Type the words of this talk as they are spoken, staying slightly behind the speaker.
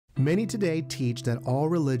Many today teach that all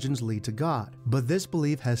religions lead to God, but this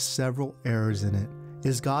belief has several errors in it.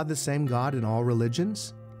 Is God the same God in all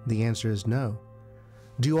religions? The answer is no.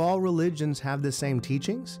 Do all religions have the same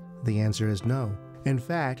teachings? The answer is no. In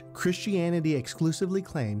fact, Christianity exclusively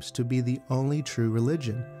claims to be the only true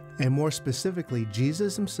religion, and more specifically,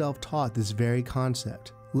 Jesus himself taught this very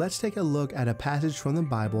concept. Let's take a look at a passage from the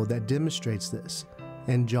Bible that demonstrates this.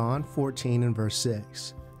 In John 14 and verse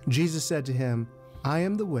 6, Jesus said to him, "I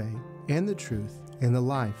am the way and the truth and the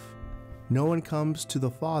life. No one comes to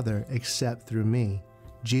the Father except through me."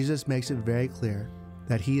 Jesus makes it very clear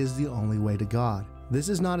that he is the only way to God. This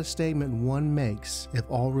is not a statement one makes if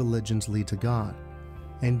all religions lead to God.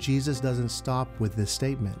 And Jesus doesn't stop with this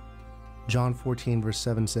statement. John 14 verse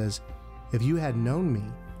 7 says, "If you had known me,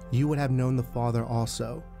 you would have known the Father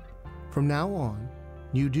also. From now on,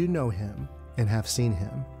 you do know him and have seen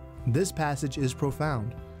him." This passage is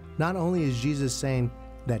profound. Not only is Jesus saying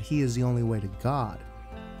that he is the only way to God,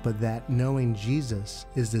 but that knowing Jesus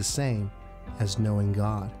is the same as knowing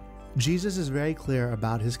God. Jesus is very clear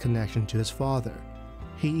about his connection to his Father.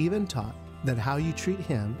 He even taught that how you treat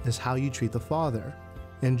him is how you treat the Father.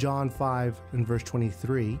 In John 5 and verse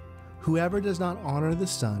 23, "Whoever does not honor the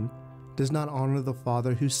Son does not honor the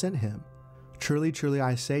Father who sent him. Truly, truly,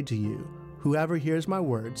 I say to you, whoever hears my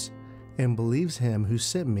words and believes him who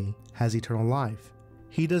sent me has eternal life.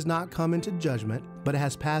 He does not come into judgment, but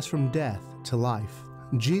has passed from death to life."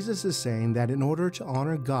 Jesus is saying that in order to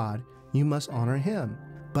honor God, you must honor him.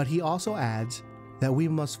 But he also adds that we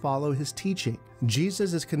must follow his teaching.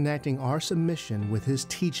 Jesus is connecting our submission with his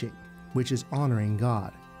teaching, which is honoring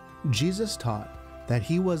God. Jesus taught that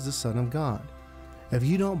he was the Son of God. If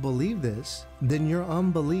you don't believe this, then your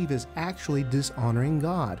unbelief is actually dishonoring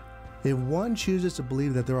God. If one chooses to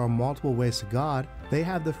believe that there are multiple ways to God, they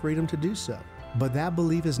have the freedom to do so. But that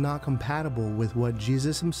belief is not compatible with what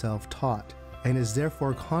Jesus himself taught, and is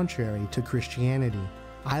therefore contrary to Christianity.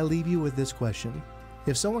 I leave you with this question.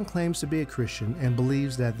 If someone claims to be a Christian and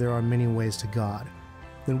believes that there are many ways to God,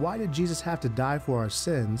 then why did Jesus have to die for our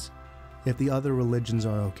sins if the other religions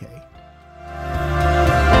are okay?